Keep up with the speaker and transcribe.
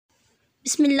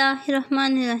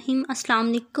Bismillahirrahmanirrahim.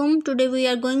 Assalamu alaikum. Today we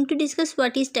are going to discuss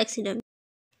what is taxidermy.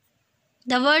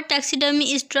 The word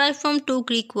taxidermy is derived from two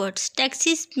Greek words.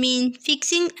 Taxis means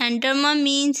fixing and derma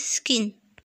means skin.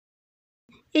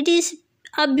 It is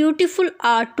a beautiful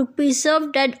art to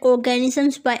preserve dead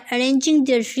organisms by arranging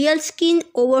their real skin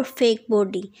over fake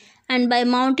body and by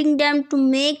mounting them to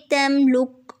make them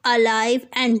look alive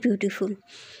and beautiful.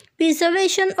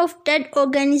 Preservation of dead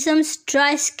organisms'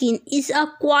 dry skin is a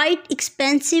quite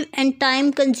expensive and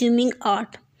time-consuming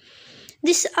art.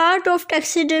 This art of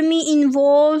taxidermy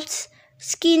involves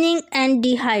skinning and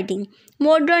dehiding.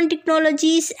 Modern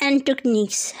technologies and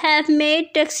techniques have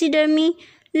made taxidermy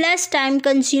less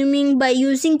time-consuming by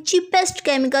using cheapest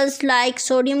chemicals like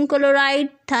sodium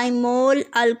chloride, thymol,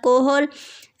 alcohol,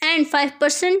 and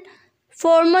 5%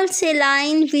 formal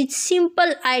saline with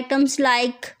simple items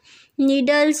like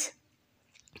needles,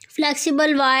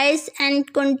 flexible wires,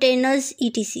 and containers,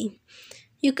 etc.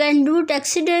 You can do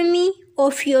taxidermy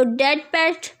of your dead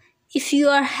pet if you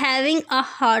are having a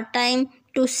hard time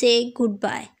to say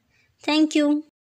goodbye. Thank you.